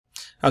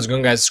How's it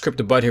going, guys? It's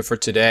CryptoBud here for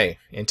today.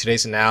 In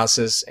today's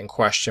analysis and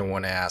question I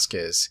want to ask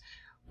is,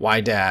 why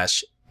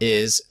Dash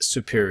is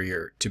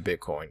superior to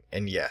Bitcoin?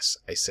 And yes,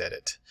 I said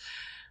it.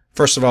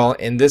 First of all,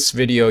 in this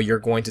video, you're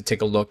going to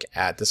take a look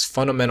at this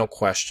fundamental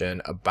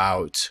question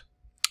about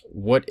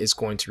what is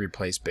going to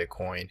replace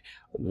Bitcoin,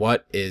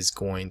 what is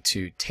going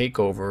to take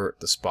over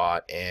the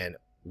spot, and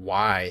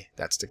why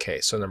that's the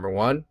case. So number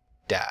one,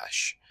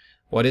 Dash.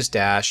 What is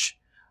Dash?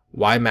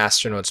 Why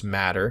masternodes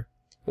matter?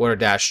 What are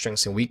Dash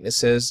strengths and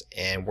weaknesses?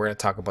 And we're going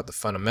to talk about the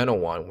fundamental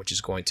one, which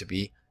is going to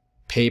be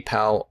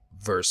PayPal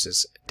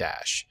versus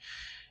Dash.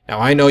 Now,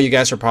 I know you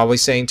guys are probably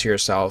saying to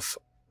yourself,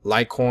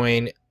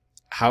 Litecoin,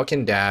 how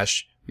can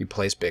Dash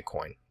replace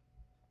Bitcoin?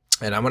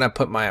 And I'm going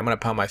to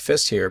pound my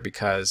fist here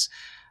because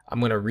I'm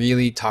going to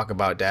really talk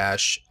about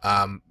Dash.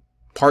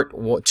 Part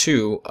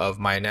 2 of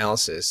my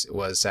analysis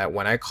was that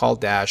when I called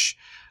Dash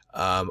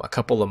a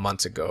couple of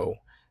months ago,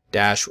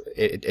 Dash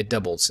it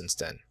doubled since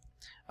then.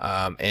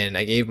 And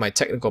I gave my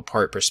technical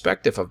part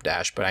perspective of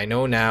Dash, but I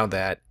know now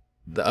that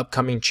the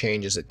upcoming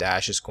changes that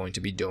Dash is going to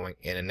be doing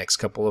in the next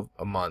couple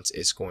of months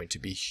is going to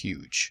be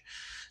huge.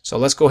 So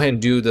let's go ahead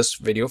and do this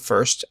video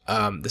first.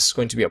 This is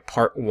going to be a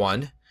part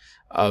 1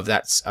 of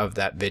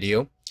that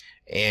video,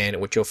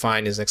 and what you'll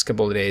find is next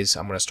couple of days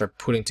I'm going to start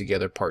putting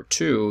together part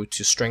 2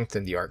 to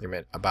strengthen the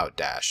argument about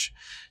Dash.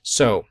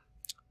 So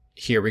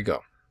here we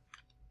go.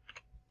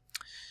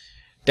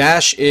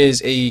 Dash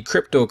is a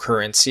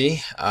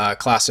cryptocurrency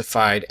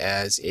classified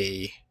as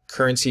a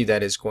currency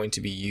that is going to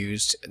be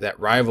used that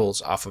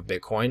rivals off of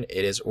Bitcoin.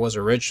 Was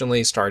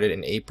originally started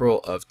in April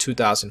of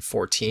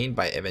 2014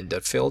 by Evan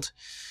Duffield,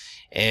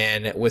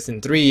 and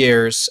within 3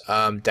 years,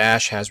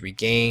 Dash has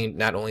regained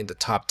not only the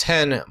top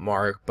 10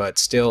 mark but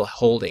still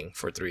holding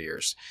for 3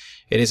 years.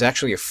 It is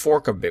actually a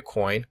fork of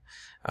Bitcoin,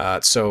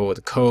 so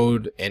the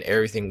code and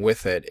everything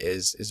with it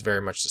is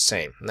very much the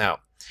same. Now,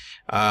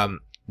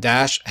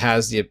 Dash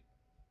has the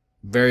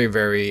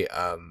very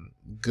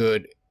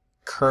good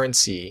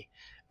currency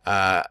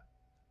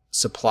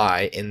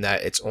supply in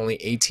that it's only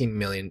 18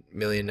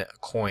 million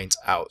coins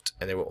out,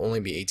 and there will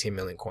only be 18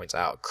 million coins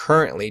out.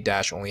 Currently,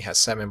 Dash only has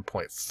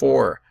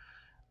 7.4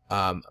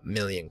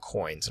 million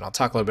coins, and I'll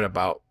talk a little bit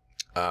about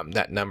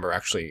that number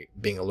actually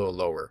being a little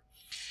lower.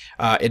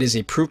 It is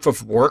a proof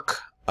of work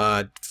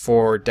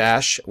for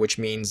Dash, which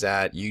means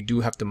that you do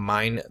have to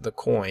mine the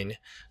coin,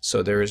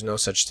 so there is no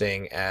such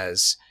thing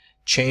as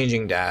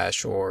changing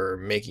Dash or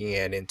making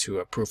it into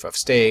a proof of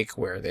stake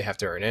where they have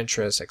to earn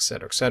interest,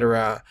 etc.,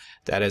 etc.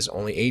 That is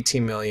only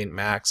 18 million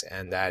max,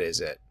 and that is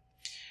it.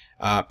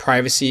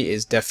 Privacy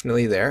is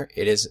definitely there.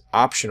 It is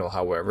optional,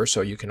 however,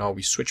 so you can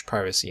always switch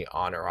privacy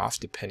on or off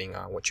depending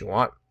on what you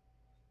want.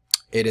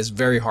 It is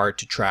very hard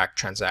to track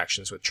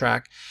transactions with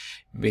Track.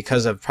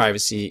 Because of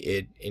privacy,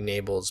 it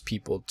enables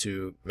people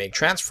to make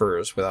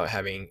transfers without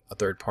having a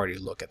third party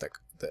look at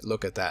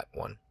that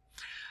one.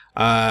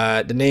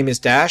 The name is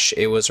Dash.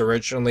 It was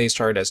originally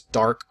started as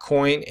Dark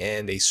Coin,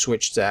 and they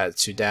switched that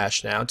to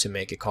Dash now to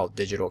make it called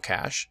Digital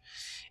Cash.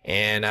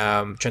 And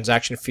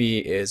transaction fee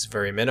is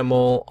very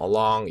minimal.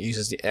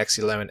 Uses the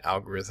X11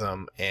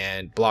 algorithm,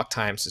 and block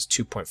times is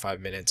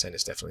 2.5 minutes, and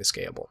it's definitely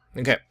scalable.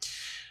 Okay.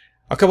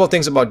 A couple of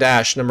things about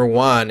Dash. Number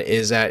one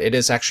is that it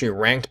is actually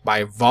ranked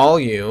by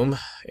volume.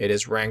 It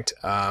is ranked,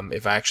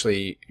 if I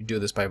actually do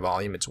this by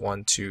volume, it's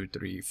 1, 2,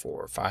 3,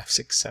 4, 5,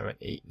 6, 7,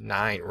 8,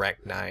 9,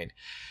 ranked 9.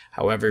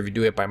 However, if you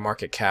do it by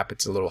market cap,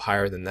 it's a little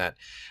higher than that.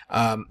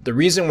 The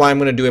reason why I'm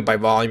going to do it by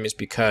volume is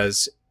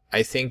because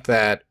I think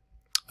that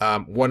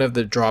one of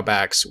the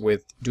drawbacks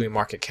with doing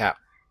market cap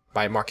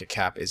by market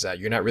cap is that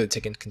you're not really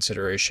taking into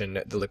consideration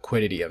the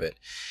liquidity of it.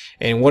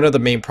 And one of the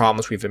main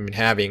problems we've been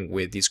having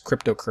with these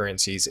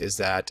cryptocurrencies is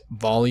that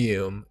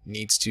volume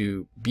needs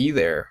to be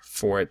there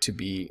for it to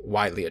be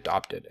widely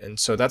adopted. And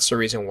so that's the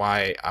reason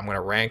why I'm going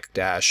to rank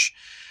Dash.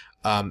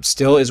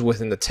 Still is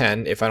within the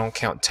 10 if I don't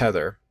count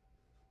Tether.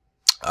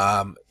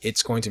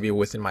 It's going to be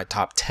within my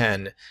top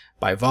 10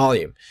 by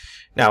volume.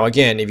 Now,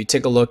 again, if you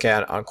take a look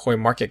at on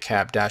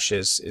CoinMarketCap, Dash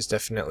is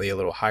definitely a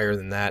little higher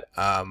than that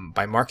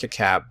by market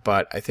cap,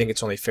 but I think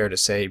it's only fair to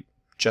say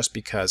just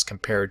because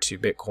compared to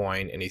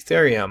Bitcoin and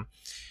Ethereum,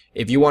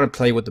 if you want to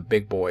play with the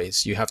big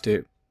boys, you have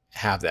to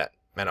have that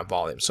amount of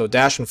volume. So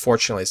Dash,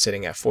 unfortunately, is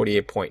sitting at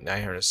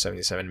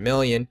 48.977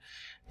 million.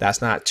 That's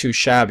not too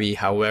shabby,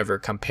 however,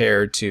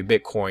 compared to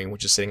Bitcoin,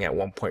 which is sitting at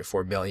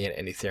 1.4 billion,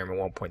 and Ethereum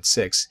at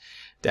 1.6.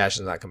 Dash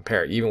does not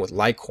compare, even with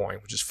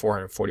Litecoin, which is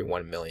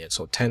 441 million.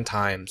 So 10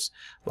 times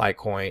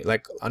Litecoin,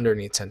 like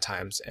underneath 10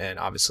 times, and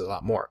obviously a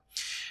lot more.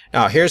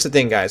 Now, here's the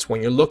thing, guys.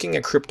 When you're looking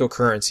at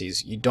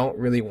cryptocurrencies, you don't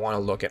really want to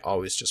look at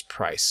always just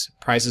price.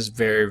 Price is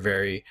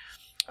very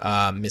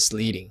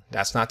misleading.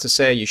 That's not to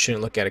say you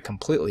shouldn't look at it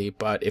completely,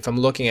 but if I'm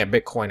looking at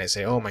Bitcoin, I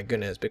say, oh my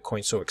goodness,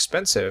 Bitcoin's so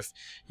expensive.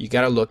 You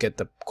got to look at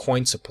the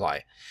coin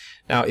supply.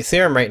 Now,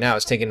 Ethereum right now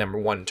is taking number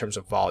 1 in terms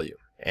of volume.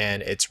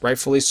 And it's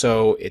rightfully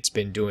so. It's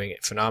been doing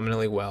it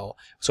phenomenally well.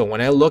 So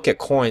when I look at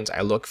coins,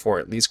 I look for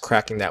at least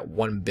cracking that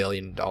 $1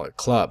 billion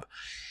club.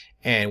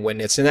 And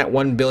when it's in that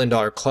 $1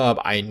 billion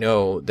club, I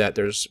know that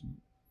there's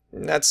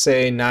let's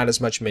say not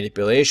as much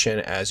manipulation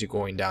as you're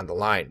going down the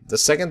line. The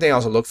second thing I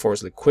also look for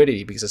is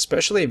liquidity, because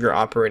especially if you're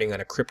operating on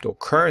a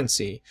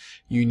cryptocurrency,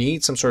 you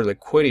need some sort of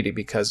liquidity,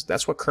 because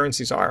that's what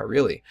currencies are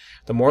really.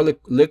 The more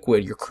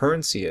liquid your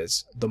currency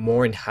is, the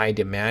more in high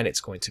demand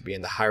it's going to be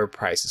and the higher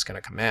price it's going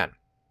to command.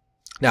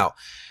 Now,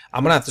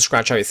 I'm going to have to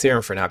scratch out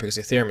Ethereum for now, because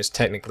Ethereum is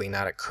technically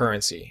not a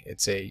currency.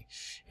 It's a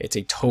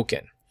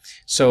token.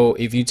 So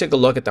if you take a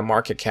look at the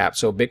market cap,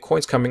 so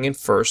Bitcoin's coming in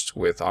first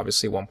with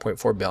obviously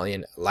 1.4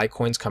 billion,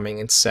 Litecoin's coming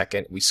in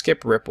second. We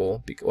skip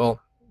Ripple,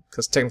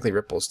 because technically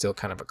Ripple is still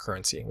kind of a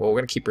currency. Well, we're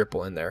going to keep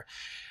Ripple in there.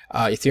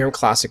 Ethereum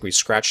Classic, we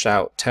scratched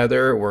out.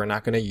 Tether, we're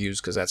not going to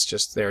use because that's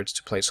just there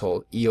to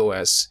placehold.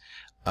 EOS,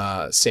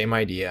 same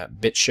idea.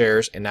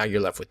 BitShares, and now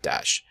you're left with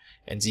Dash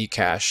and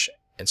Zcash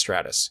and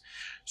Stratus.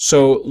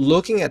 So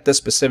looking at this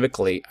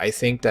specifically, I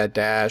think that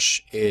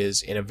Dash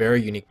is in a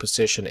very unique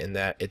position in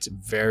that it's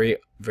very,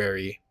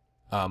 very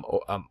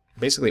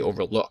basically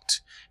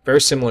overlooked. Very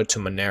similar to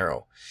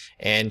Monero.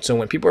 And so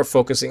when people are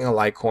focusing on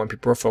Litecoin,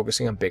 people are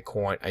focusing on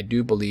Bitcoin, I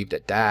do believe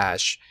that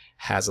Dash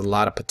has a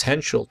lot of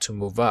potential to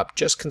move up,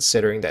 just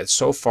considering that it's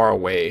so far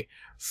away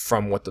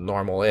from what the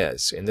normal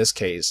is. In this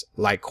case,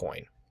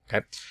 Litecoin.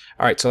 Okay.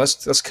 All right, so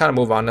let's kind of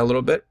move on a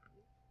little bit.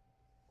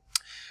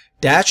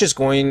 Dash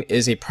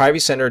is a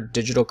privacy-centered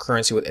digital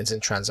currency with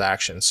instant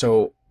transactions.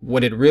 So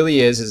what it really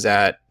is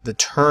that the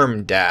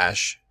term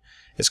Dash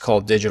is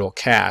called digital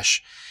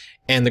cash.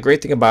 And the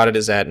great thing about it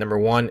is that, number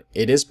one,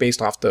 it is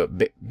based off the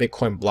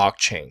Bitcoin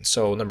blockchain.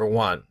 So number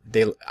one,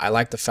 I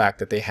like the fact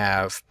that they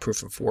have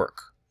proof of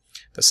work.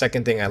 The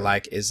second thing I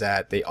like is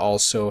that they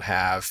also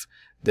have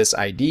this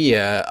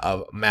idea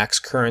of max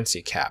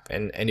currency cap.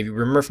 And if you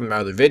remember from my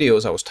other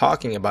videos, I was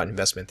talking about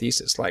investment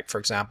thesis. Like, for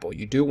example,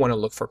 you do want to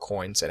look for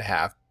coins that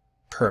have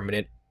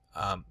permanent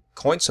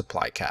coin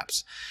supply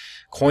caps.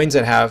 Coins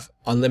that have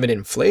unlimited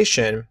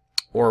inflation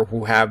or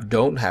who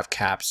don't have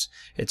caps,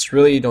 it's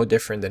really no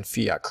different than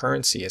fiat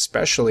currency,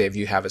 especially if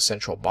you have a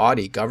central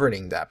body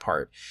governing that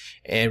part.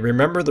 And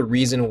remember the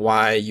reason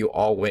why you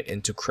all went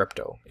into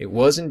crypto. It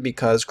wasn't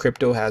because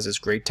crypto has this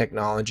great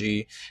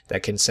technology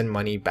that can send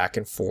money back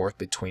and forth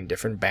between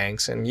different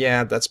banks, and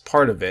yeah, that's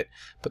part of it.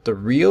 But the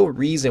real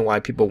reason why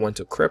people went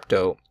to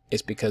crypto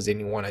is because they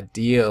didn't want to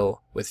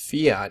deal with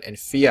fiat, and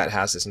fiat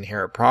has this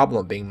inherent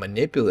problem being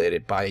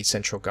manipulated by a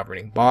central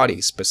governing body,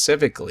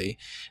 specifically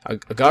a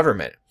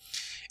government.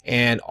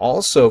 And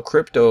also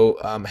crypto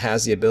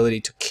has the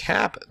ability to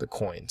cap the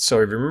coin. So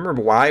if you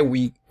remember why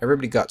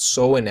everybody got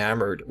so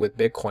enamored with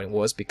Bitcoin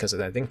was because of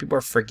that. I think people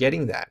are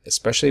forgetting that,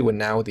 especially with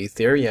now the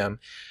Ethereum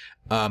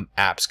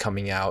apps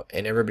coming out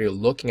and everybody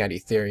looking at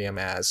Ethereum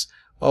as,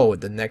 oh,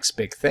 the next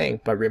big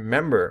thing. But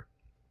remember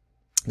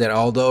that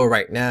although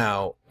right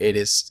now it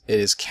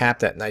is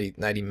capped at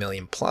 90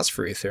 million plus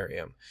for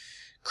Ethereum,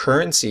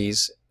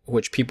 currencies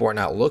which people are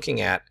not looking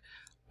at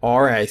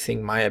are, I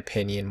think, my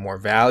opinion, more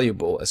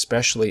valuable,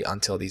 especially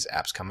until these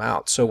apps come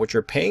out. So what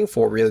you're paying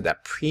for, really,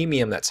 that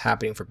premium that's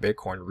happening for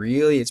Bitcoin,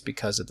 really it's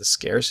because of the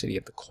scarcity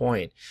of the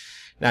coin.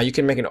 Now you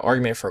can make an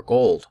argument for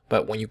gold,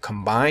 but when you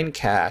combine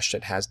cash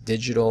that has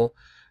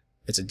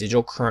it's a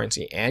digital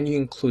currency, and you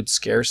include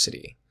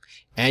scarcity,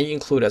 and you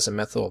include as a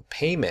method of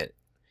payment,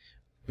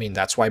 I mean,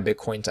 that's why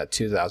Bitcoin's at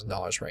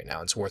 $2,000 right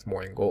now. It's worth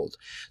more than gold.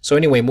 So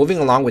anyway, moving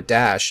along with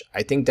Dash,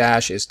 I think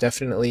Dash is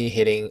definitely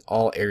hitting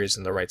all areas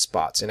in the right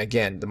spots. And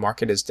again, the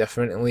market is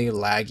definitely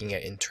lagging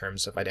it in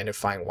terms of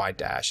identifying why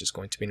Dash is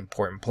going to be an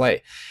important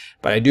play.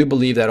 But I do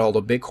believe that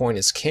although Bitcoin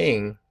is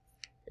king,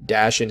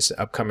 Dash is an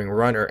upcoming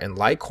runner, and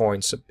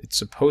Litecoin, it's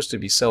supposed to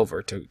be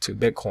silver to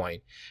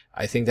Bitcoin.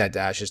 I think that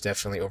Dash is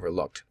definitely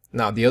overlooked.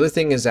 Now, the other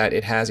thing is that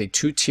it has a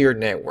two-tiered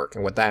network,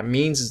 and what that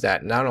means is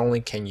that not only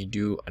can you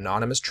do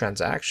anonymous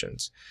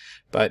transactions,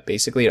 but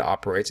basically it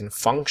operates and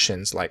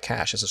functions like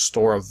cash as a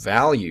store of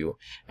value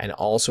and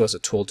also as a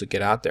tool to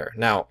get out there.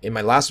 Now, in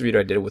my last video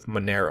I did it with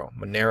Monero.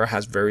 Monero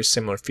has very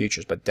similar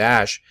features, but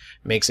Dash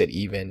makes it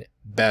even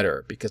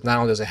better because not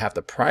only does it have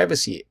the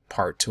privacy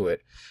part to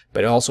it,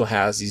 but it also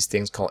has these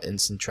things called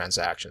instant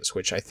transactions,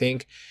 which I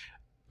think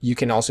you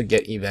can also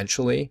get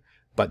eventually,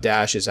 but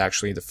Dash is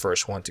actually the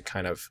first one to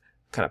kind of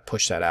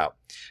push that out.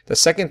 The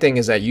second thing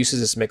is that it uses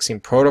this mixing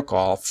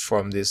protocol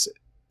from this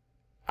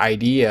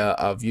idea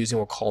of using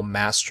what we call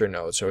master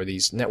nodes, or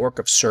these network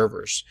of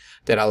servers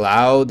that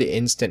allow the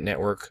instant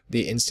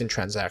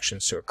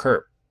transactions to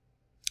occur.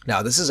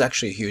 Now this is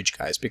actually huge,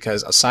 guys,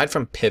 because aside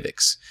from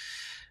PIVX,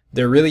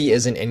 there really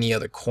isn't any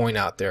other coin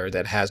out there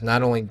that has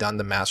not only done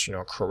the master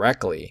node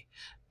correctly,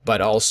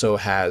 but also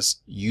has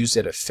used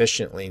it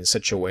efficiently in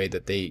such a way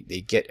that they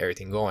get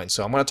everything going.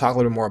 So I'm going to talk a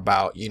little bit more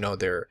about, you know,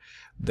 their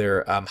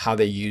how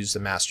they use the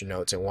master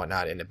nodes and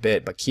whatnot in a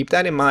bit, but keep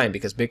that in mind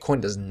because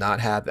Bitcoin does not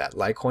have that.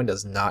 Litecoin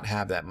does not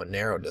have that.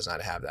 Monero does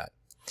not have that.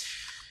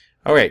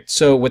 All right,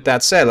 so with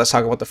that said, let's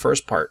talk about the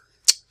first part.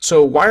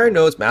 So why are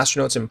master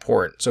nodes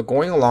important? So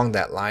going along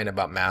that line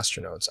about master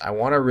nodes, I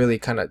want to really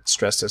kind of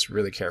stress this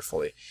really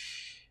carefully.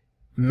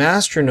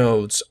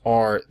 masternodes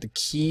are the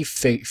key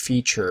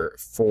feature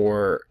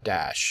for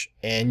Dash,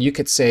 and you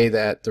could say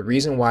that the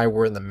reason why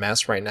we're in the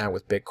mess right now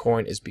with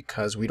Bitcoin is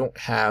because we don't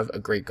have a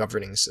great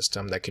governing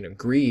system that can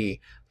agree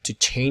to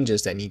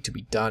changes that need to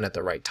be done at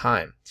the right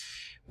time.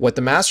 What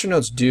the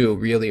masternodes do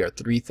really are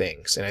three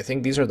things, and I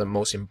think these are the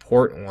most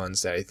important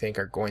ones that I think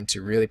are going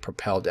to really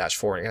propel Dash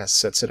forward, and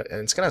it's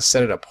going to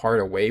set it apart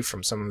away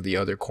from some of the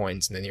other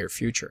coins in the near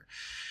future.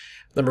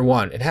 Number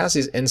one, it has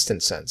these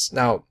instant cents.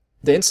 Now,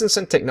 the instant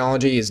cent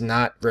technology is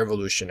not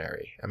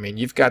revolutionary. I mean,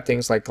 you've got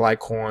things like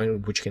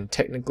Litecoin, which can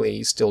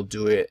technically still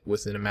do it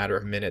within a matter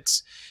of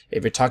minutes.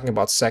 If you're talking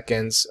about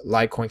seconds,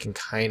 Litecoin can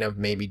kind of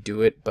maybe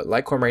do it, but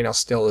Litecoin right now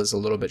still is a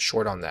little bit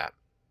short on that.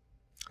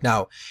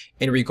 Now,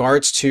 in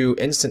regards to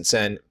instant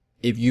cent,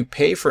 if you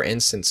pay for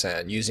instant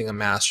cent using a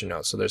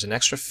masternode, so there's an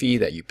extra fee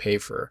that you pay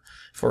for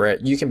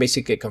it, you can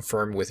basically get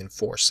confirmed within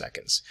 4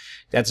 seconds.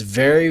 That's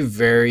very,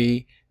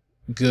 very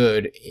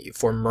good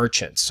for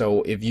merchants.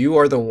 So if you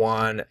are the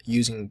one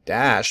using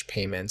Dash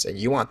payments and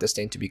you want this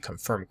thing to be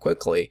confirmed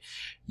quickly,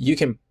 you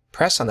can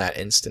press on that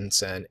instant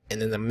send,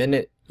 and in a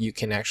minute you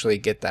can actually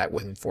get that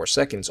within 4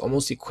 seconds,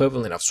 almost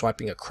equivalent of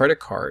swiping a credit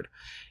card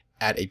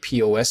at a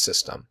POS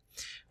system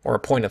or a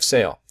point of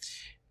sale.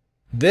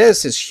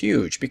 This is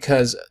huge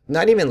because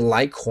not even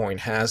Litecoin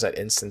has that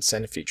instant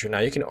send feature. Now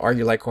you can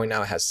argue Litecoin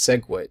now has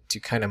SegWit to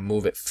kind of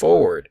move it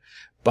forward,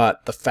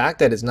 but the fact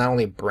that it's not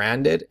only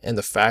branded and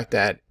the fact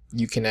that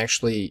you can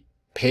actually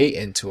pay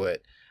into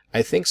it,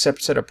 I think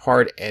sets it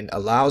apart and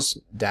allows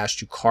Dash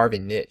to carve a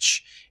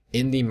niche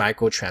in the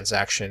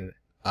microtransaction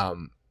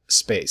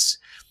space.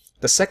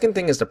 The second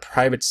thing is the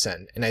private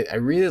send, and I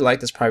really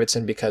like this private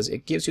send because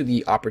it gives you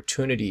the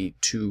opportunity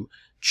to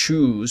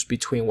choose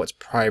between what's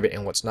private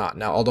and what's not.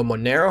 Now, although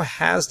Monero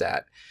has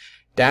that,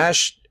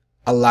 Dash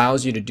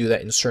allows you to do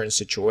that in certain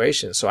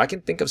situations. So I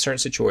can think of certain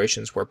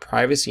situations where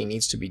privacy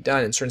needs to be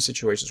done and certain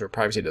situations where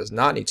privacy does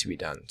not need to be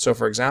done. So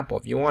for example,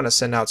 if you want to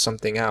send out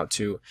something out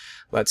to,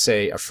 let's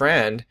say, a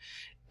friend,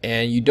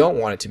 and you don't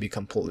want it to be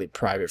completely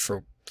private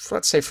for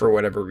let's say for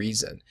whatever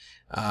reason,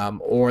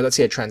 or let's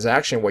say a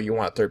transaction where you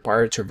want a third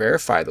party to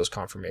verify those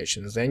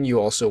confirmations, then you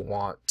also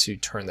want to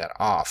turn that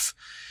off.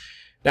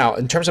 Now,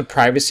 in terms of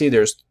privacy,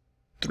 there's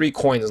 3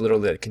 coins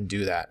literally that can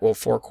do that. Well,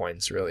 4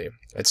 coins really.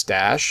 It's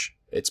Dash,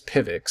 it's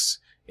Pivx,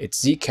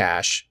 it's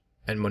Zcash,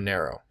 and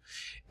Monero.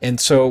 And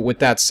so with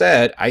that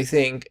said, I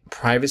think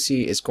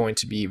privacy is going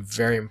to be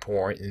very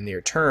important in the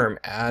near term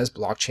as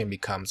blockchain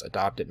becomes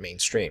adopted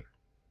mainstream.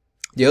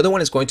 The other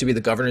one is going to be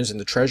the governance in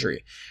the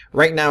treasury.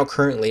 Right now,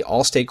 currently,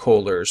 all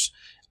stakeholders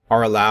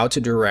are allowed to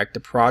direct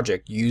the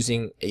project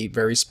using a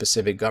very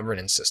specific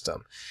governance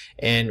system.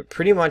 And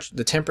pretty much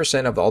the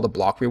 10% of all the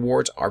block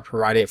rewards are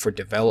provided for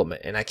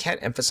development. And I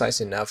can't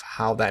emphasize enough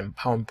how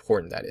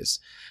important that is.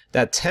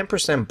 That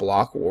 10%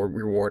 block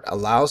reward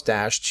allows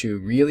Dash to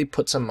really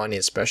put some money,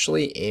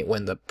 especially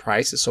when the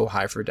price is so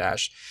high for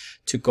Dash,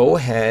 to go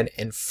ahead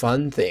and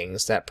fund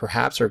things that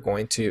perhaps are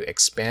going to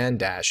expand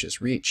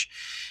Dash's reach.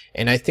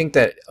 And I think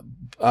that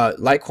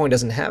Litecoin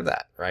doesn't have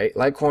that, right?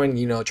 Litecoin,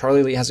 you know,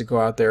 Charlie Lee has to go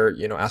out there,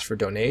 you know, ask for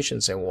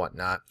donations and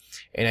whatnot.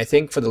 And I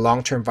think for the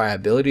long-term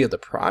viability of the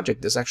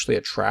project, this actually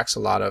attracts a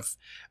lot of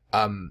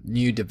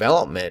new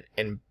development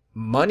and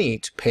money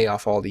to pay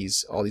off all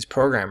these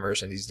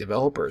programmers and these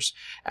developers.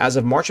 As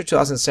of March of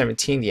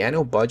 2017, the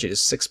annual budget is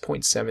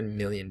 $6.7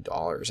 million,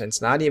 and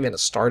it's not even a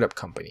startup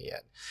company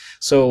yet.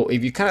 So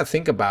if you kind of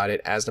think about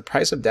it, as the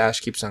price of Dash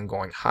keeps on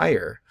going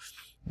higher,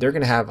 they're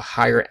going to have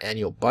higher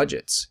annual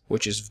budgets,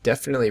 which is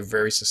definitely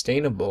very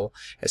sustainable,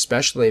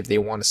 especially if they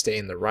want to stay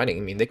in the running.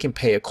 I mean, they can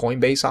pay a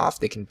Coinbase off,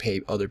 they can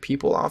pay other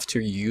people off to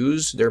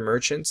use their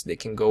merchants, they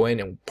can go in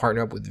and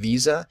partner up with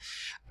Visa.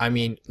 I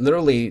mean,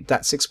 literally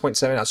that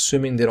 6.7,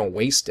 assuming they don't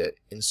waste it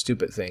in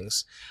stupid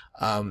things,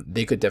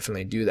 they could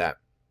definitely do that.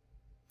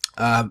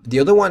 The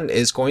other one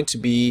is going to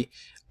be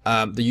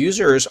the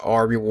users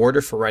are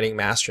rewarded for running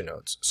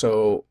masternodes.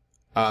 So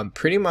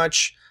pretty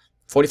much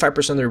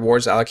 45% of the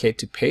rewards allocate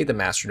to pay the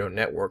masternode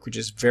network, which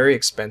is very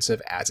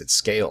expensive as it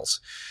scales.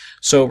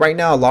 So right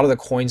now, a lot of the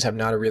coins have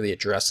not really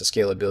addressed the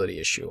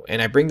scalability issue.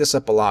 And I bring this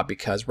up a lot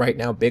because right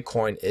now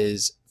Bitcoin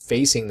is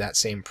facing that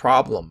same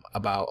problem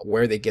about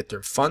where they get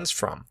their funds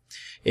from.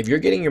 If you're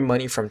getting your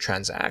money from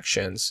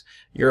transactions,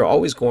 you're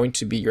always going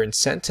to be, your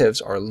incentives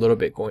are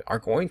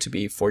going to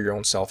be for your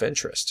own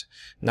self-interest,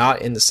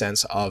 not in the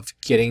sense of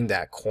getting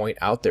that coin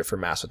out there for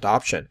mass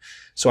adoption.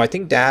 So I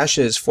think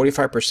Dash's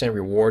 45%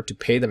 reward to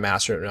pay the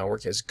masternode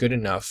network is good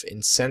enough in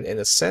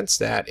the sense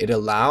that it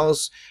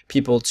allows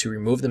people to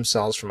remove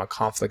themselves from a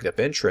conflict of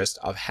interest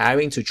of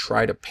having to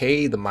try to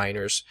pay the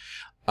miners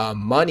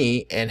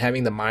money and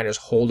having the miners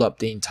hold up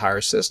the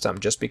entire system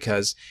just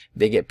because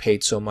they get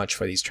paid so much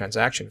for these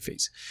transaction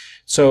fees.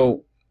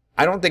 So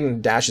I don't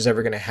think Dash is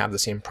ever going to have the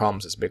same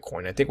problems as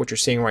Bitcoin. I think what you're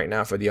seeing right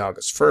now for the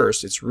August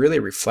 1st, it's really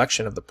a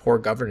reflection of the poor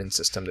governance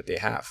system that they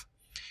have.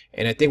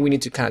 And I think we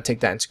need to kind of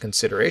take that into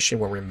consideration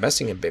when we're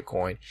investing in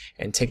Bitcoin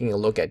and taking a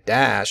look at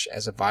Dash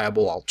as a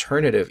viable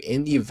alternative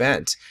in the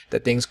event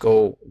that things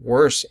go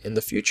worse in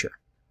the future.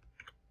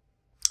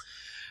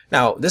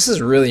 Now, this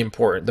is really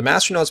important. The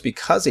Masternodes,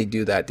 because they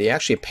do that, they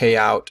actually pay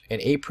out an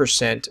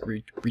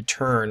 8%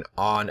 return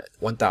on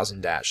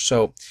 1000 Dash.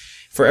 So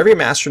for every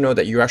Masternode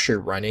that you're actually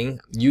running,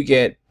 you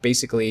get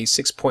basically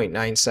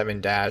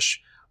 6.97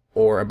 Dash,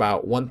 or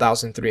about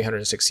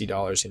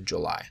 $1,360 in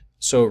July.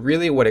 So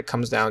really what it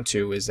comes down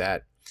to is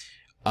that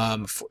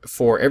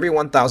for every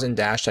 1000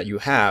 Dash that you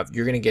have,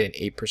 you're going to get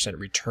an 8%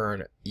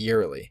 return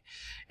yearly.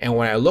 And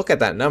when I look at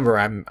that number,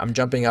 I'm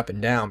jumping up and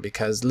down,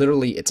 because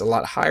literally it's a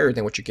lot higher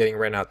than what you're getting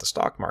right now at the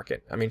stock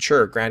market. I mean,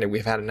 sure, granted,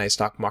 we've had a nice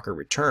stock market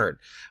return,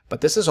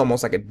 but this is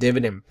almost like a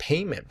dividend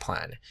payment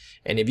plan.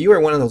 And if you are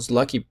one of those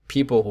lucky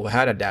people who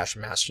had a Dash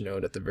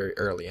Masternode at the very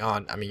early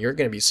on, I mean, you're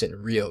going to be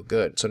sitting real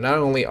good. So not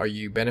only are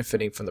you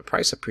benefiting from the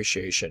price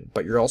appreciation,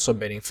 but you're also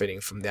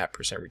benefiting from that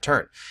percent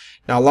return.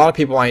 Now, a lot of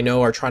people I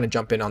know are trying to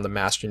jump in on the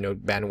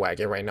Masternode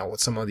bandwagon right now with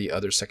some of the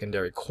other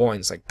secondary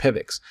coins like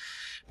PIVX.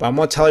 But I'm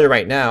going to tell you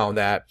right now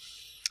that,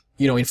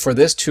 you know, for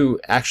this to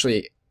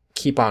actually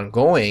keep on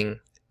going,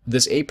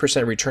 this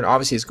 8% return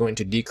obviously is going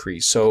to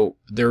decrease. So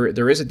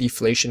there is a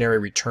deflationary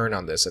return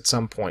on this at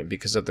some point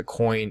because of the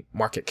coin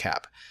market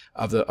cap,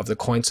 of the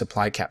coin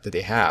supply cap that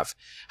they have.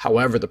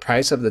 However, the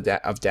price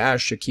of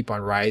Dash should keep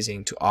on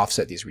rising to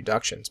offset these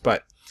reductions.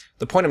 But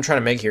the point I'm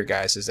trying to make here,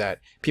 guys, is that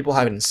people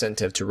have an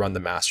incentive to run the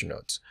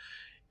Masternodes.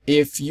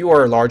 If you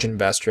are a large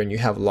investor and you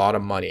have a lot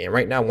of money, and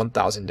right now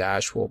 1000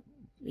 Dash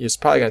it's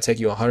probably going to take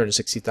you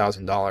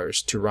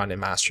 $160,000 to run a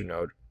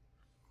Masternode.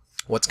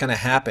 What's going to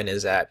happen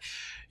is that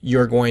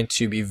you're going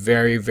to be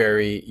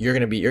you're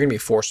going to be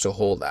forced to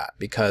hold that,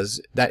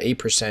 because that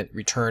 8%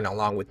 return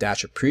along with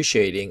Dash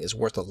appreciating is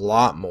worth a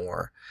lot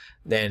more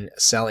than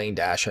selling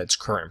Dash at its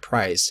current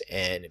price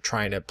and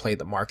trying to play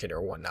the market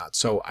or whatnot.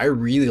 So I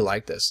really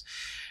like this.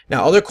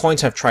 Now, other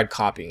coins have tried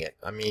copying it.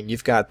 I mean,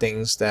 you've got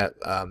things that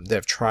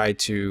they've tried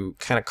to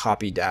kind of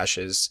copy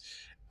Dash's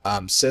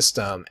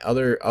system,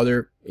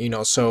 other you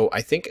know. So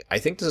I think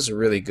this is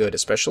really good,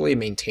 especially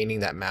maintaining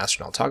that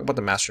Masternode. I'll talk about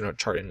the Masternode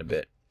chart in a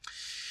bit.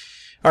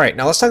 All right,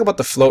 now let's talk about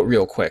the float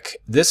real quick.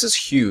 This is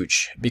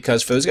huge,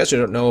 because for those guys who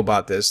don't know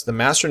about this, the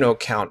Masternode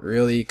count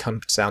really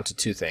comes down to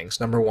two things.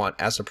 Number one,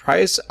 as the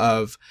price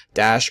of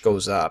Dash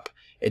goes up,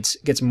 it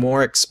gets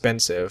more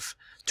expensive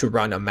to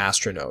run a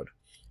Masternode.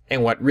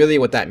 And what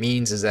that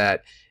means is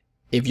that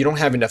if you don't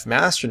have enough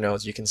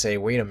Masternodes, you can say,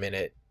 wait a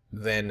minute,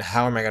 then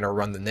how am I going to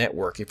run the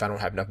network if I don't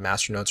have enough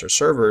Masternodes or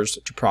servers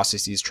to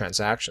process these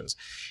transactions?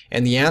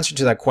 And the answer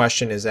to that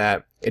question is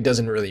that it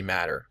doesn't really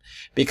matter,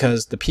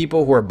 because the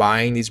people who are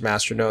buying these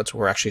Masternodes,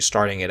 who are actually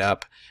starting it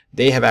up,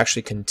 they have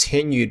actually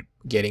continued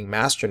getting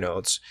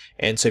Masternodes.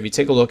 And so if you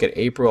take a look at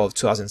April of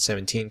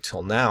 2017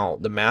 till now,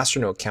 the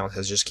Masternode count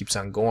has just keeps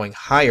on going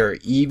higher,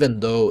 even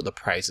though the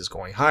price is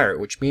going higher,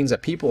 which means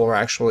that people are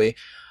actually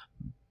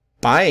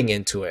buying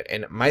into it.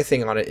 And my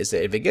thing on it is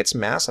that if it gets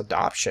mass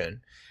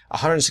adoption,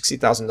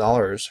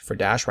 $160,000 for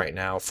Dash right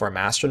now for a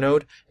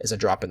Masternode is a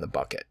drop in the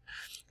bucket.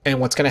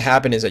 And what's going to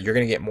happen is that you're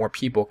going to get more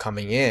people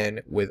coming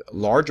in with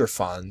larger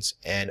funds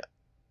and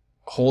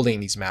holding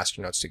these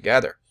Masternodes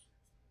together.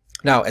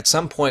 Now, at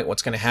some point,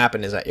 what's going to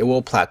happen is that it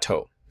will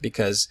plateau,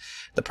 because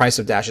the price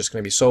of Dash is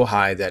going to be so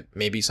high that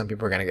maybe some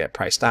people are going to get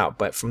priced out.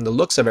 But from the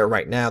looks of it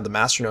right now, the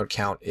Masternode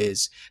count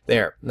is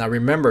there. Now,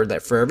 remember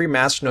that for every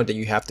Masternode that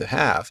you have to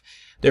have,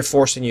 they're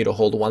forcing you to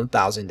hold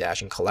 1000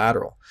 Dash in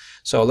collateral.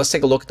 So let's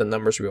take a look at the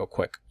numbers real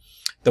quick.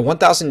 The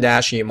 1000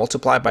 Dash, you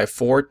multiply by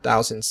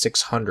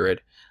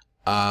 4,600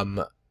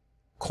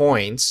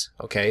 coins.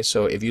 Okay,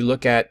 so if you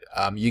look at,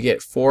 you get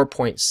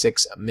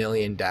 4.6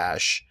 million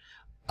Dash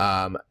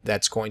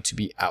that's going to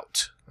be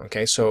out.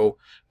 Okay, so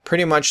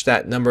pretty much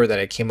that number that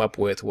I came up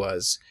with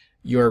was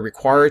you're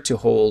required to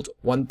hold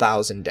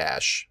 1000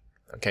 Dash,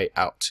 okay,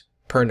 out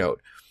per node.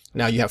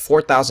 Now you have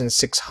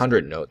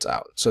 4,600 nodes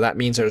out, so that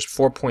means there's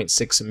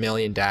 4.6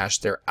 million Dash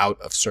they're out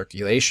of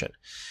circulation.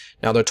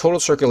 Now the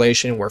total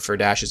circulation, where for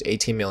Dash is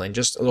 18 million.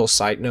 Just a little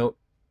side note,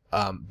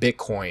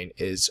 Bitcoin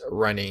is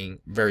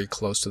running very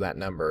close to that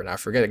number, and I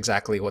forget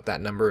exactly what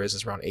that number is.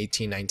 It's around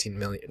 19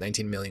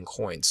 million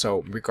coins.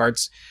 So in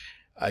regards,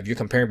 if you're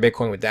comparing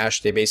Bitcoin with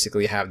Dash, they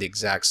basically have the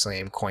exact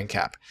same coin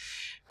cap.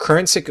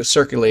 Current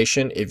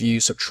circulation, if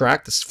you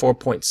subtract this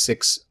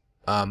 4.6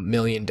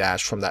 million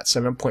Dash from that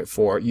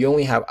 7.4, you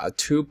only have a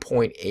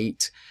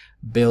 2.8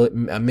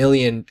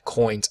 million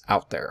coins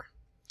out there.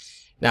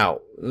 Now,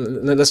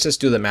 let's just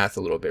do the math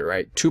a little bit,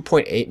 right?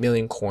 2.8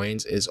 million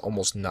coins is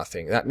almost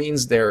nothing. That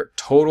means their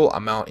total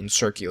amount in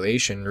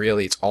circulation,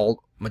 really,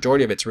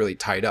 majority of it's really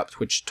tied up,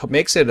 which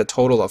makes it a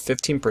total of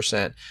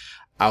 15%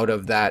 out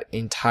of that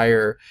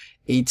entire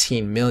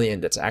 18 million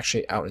that's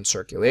actually out in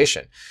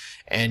circulation.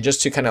 And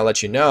just to kind of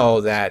let you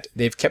know that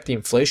they've kept the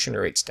inflation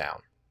rates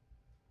down.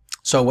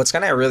 So what's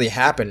going to really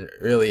happen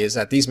really is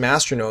that these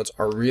Masternodes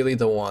are really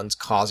the ones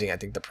causing, I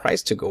think, the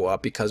price to go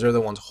up, because they're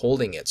the ones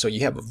holding it. So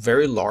you have a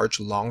very large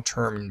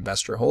long-term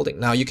investor holding.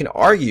 Now you can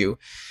argue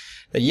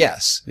that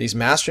yes, these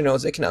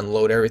Masternodes, they can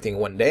unload everything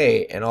one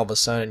day and all of a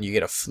sudden you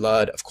get a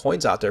flood of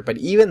coins out there. But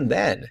even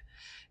then,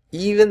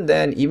 even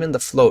then, even the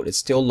float is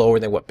still lower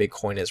than what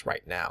Bitcoin is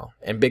right now.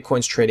 And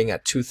Bitcoin's trading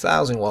at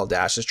 2,000 while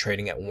Dash is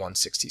trading at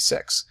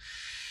 166.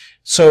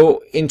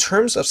 So in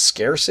terms of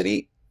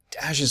scarcity,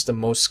 Dash is the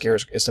most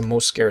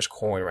scarce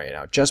coin right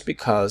now, just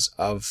because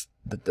of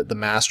the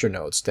master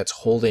nodes that's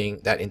holding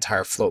that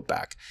entire float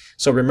back.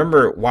 So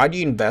remember, why do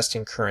you invest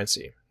in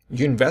currency?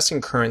 You invest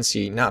in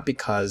currency not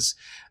because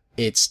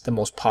it's the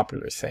most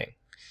popular thing,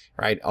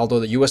 right?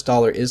 Although the US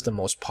dollar is the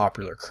most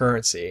popular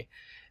currency,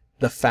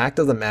 the fact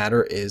of the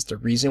matter is the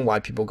reason why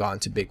people got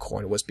into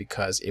Bitcoin was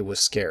because it was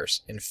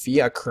scarce, and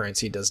fiat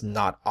currency does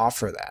not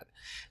offer that.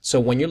 So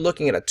when you're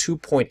looking at a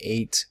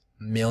 2.8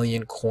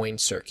 million coin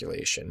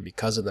circulation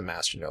because of the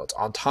masternodes,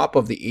 on top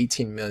of the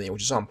 18 million,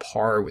 which is on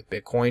par with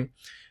Bitcoin,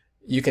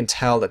 you can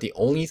tell that the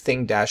only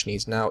thing Dash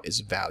needs now is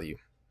value.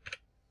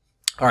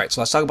 All right,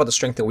 so let's talk about the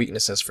strengths and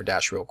weaknesses for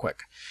Dash real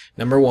quick.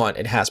 Number one,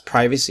 it has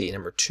privacy.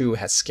 Number two, it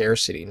has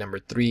scarcity. Number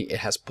three, it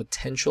has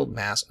potential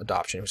mass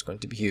adoption, which is going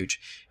to be huge.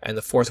 And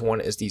the fourth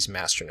one is these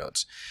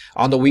masternodes.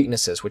 On the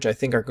weaknesses, which I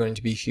think are going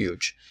to be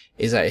huge,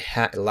 is that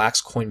it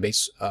lacks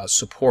Coinbase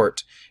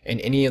support in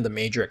any of the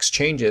major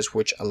exchanges,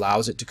 which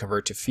allows it to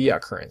convert to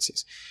fiat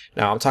currencies.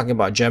 Now, I'm talking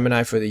about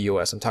Gemini for the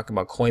US. I'm talking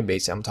about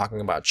Coinbase. I'm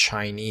talking about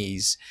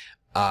Chinese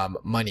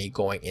money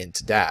going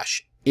into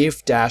Dash.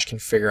 If Dash can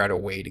figure out a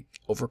way to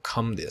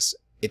overcome this,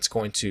 it's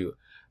going to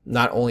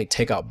not only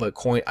take out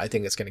Bitcoin, I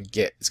think it's going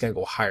to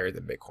go higher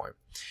than Bitcoin.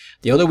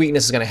 The other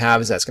weakness it's going to have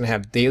is that it's going to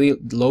have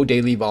low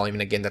daily volume,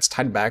 and again, that's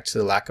tied back to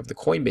the lack of the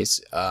Coinbase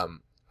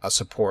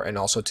support and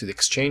also to the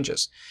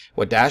exchanges.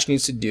 What Dash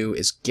needs to do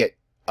is get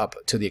up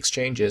to the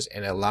exchanges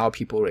and allow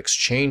people to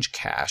exchange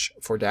cash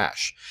for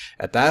Dash.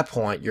 At that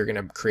point, you're going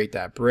to create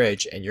that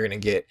bridge and you're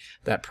going to get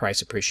that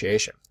price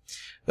appreciation.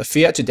 The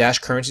fiat to Dash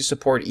currency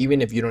support, even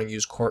if you don't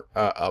use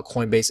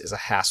Coinbase, is a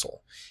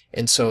hassle.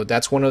 And so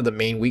that's one of the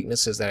main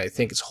weaknesses that I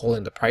think is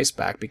holding the price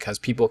back, because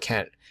people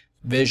can't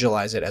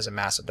visualize it as a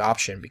mass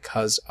adoption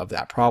because of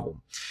that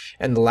problem.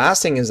 And the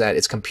last thing is that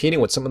it's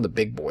competing with some of the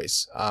big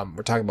boys.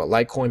 We're talking about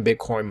Litecoin,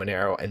 Bitcoin,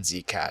 Monero, and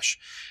Zcash.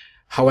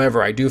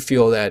 However, I do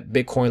feel that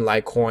Bitcoin,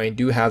 Litecoin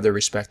do have their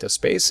respective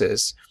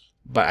spaces,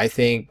 but I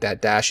think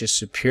that Dash is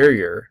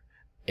superior,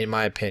 in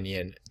my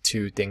opinion,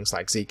 to things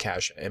like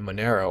Zcash and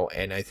Monero,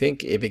 and I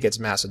think if it gets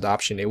mass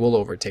adoption, it will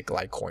overtake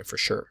Litecoin for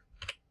sure.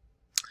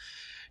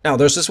 Now,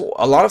 there's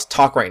a lot of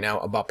talk right now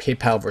about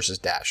PayPal versus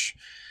Dash.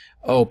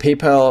 Oh,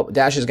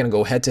 Dash is going to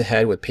go head to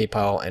head with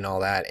PayPal and all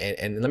that,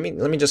 and let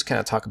me just kind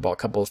of talk about a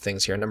couple of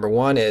things here. Number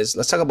one is,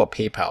 let's talk about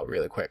PayPal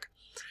really quick.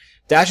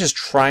 Dash is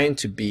trying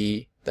to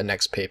be the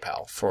next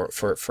PayPal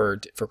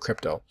for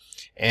crypto,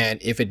 and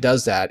if it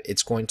does that,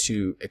 it's going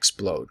to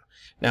explode.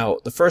 Now,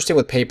 the first thing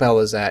with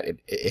PayPal is that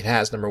it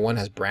has, number one,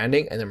 has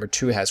branding, and number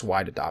two, it has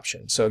wide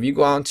adoption. So if you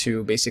go on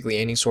to basically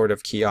any sort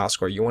of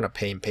kiosk or you want to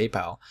pay in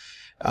PayPal,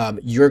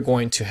 you're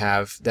going to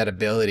have that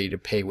ability to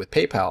pay with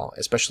PayPal,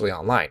 especially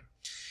online.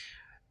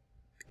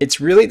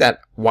 It's really that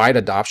wide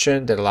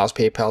adoption that allows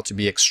PayPal to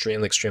be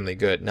extremely, extremely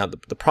good. Now,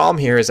 the problem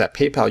here is that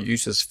PayPal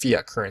uses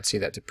fiat currency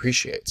that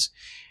depreciates.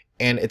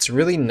 And it's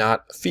really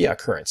not fiat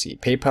currency.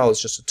 PayPal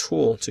is just a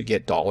tool to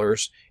get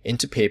dollars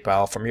into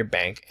PayPal from your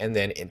bank and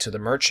then into the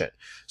merchant.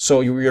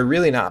 So you're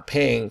really not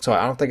paying. So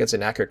I don't think it's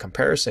an accurate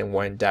comparison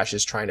when Dash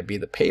is trying to be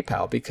the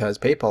PayPal, because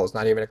PayPal is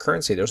not even a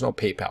currency. There's no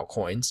PayPal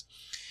coins.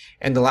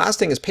 And the last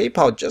thing is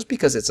PayPal, just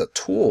because it's a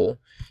tool,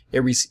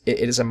 it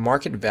is a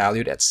market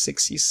valued at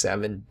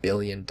 $67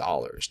 billion.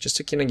 Just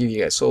to kind of give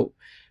you guys, so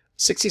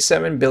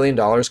 $67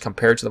 billion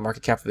compared to the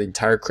market cap of the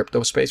entire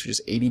crypto space, which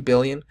is $80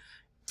 billion.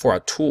 For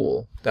a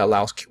tool that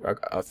allows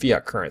a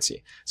fiat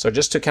currency. So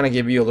just to kind of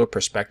give you a little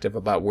perspective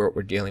about what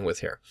we're dealing with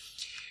here.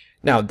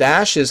 Now,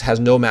 Dash has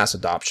no mass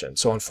adoption.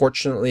 So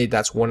unfortunately,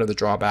 that's one of the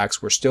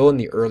drawbacks. We're still in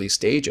the early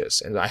stages.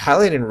 And I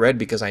highlighted in red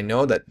because I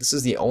know that this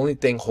is the only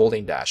thing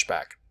holding Dash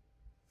back.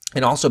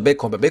 And also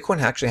Bitcoin. But Bitcoin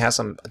actually has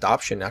some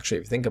adoption, actually,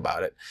 if you think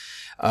about it.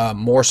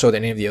 More so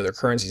than any of the other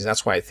currencies.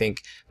 That's why I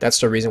think that's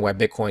the reason why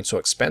Bitcoin is so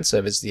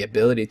expensive, is the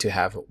ability to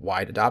have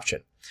wide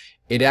adoption.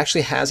 It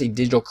actually has a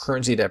digital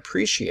currency that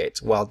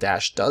appreciates, while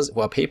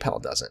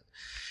PayPal doesn't.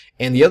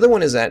 And the other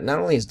one is that not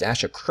only is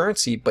Dash a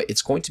currency, but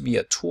it's going to be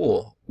a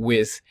tool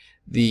with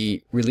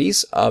the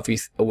release of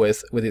with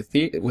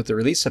the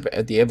release of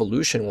the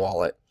Evolution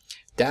wallet.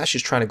 Dash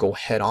is trying to go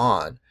head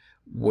on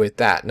with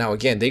that. Now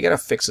again, they got to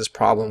fix this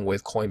problem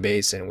with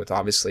Coinbase and with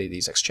obviously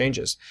these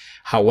exchanges.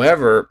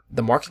 However,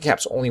 the market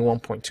cap's only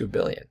 1.2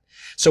 billion.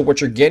 So what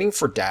you're getting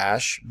for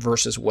Dash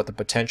versus what the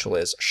potential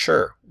is,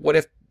 sure, what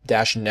if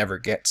Dash never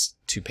gets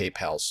to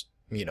PayPal's,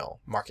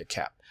 market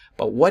cap?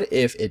 But what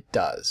if it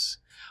does?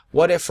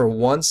 What if for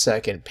 1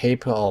 second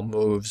PayPal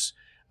moves,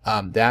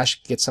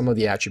 Dash gets some of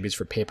the attributes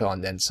for PayPal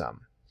and then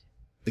some?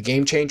 The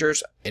game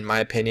changers, in my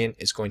opinion,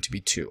 is going to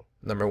be two.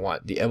 Number one,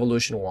 the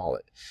Evolution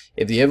wallet.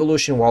 If the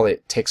Evolution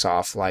wallet takes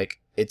off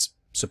like it's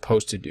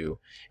supposed to do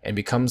and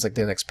becomes like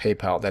the next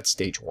PayPal, that's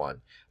stage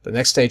one. The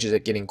next stage is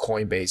getting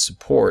Coinbase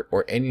support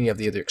or any of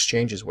the other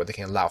exchanges where they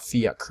can allow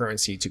fiat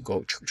currency to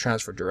go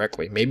transfer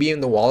directly, maybe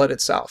in the wallet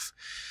itself.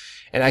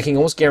 And I can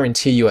almost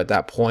guarantee you at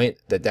that point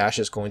that Dash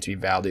is going to be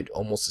valued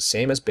almost the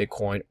same as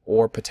Bitcoin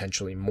or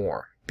potentially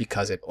more,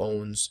 because it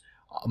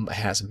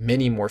has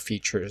many more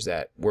features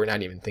that we're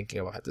not even thinking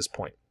about at this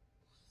point.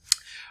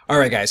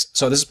 Alright guys,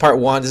 so this is part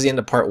 1. This is the end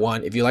of part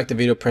 1. If you like the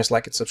video, press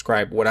like and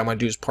subscribe. What I'm going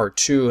to do is part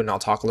 2, and I'll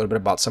talk a little bit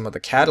about some of the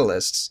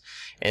catalysts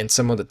and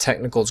some of the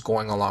technicals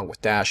going along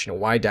with Dash and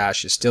why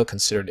Dash is still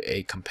considered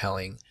a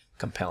compelling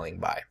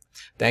buy.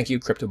 Thank you.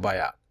 Crypto Buy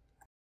out.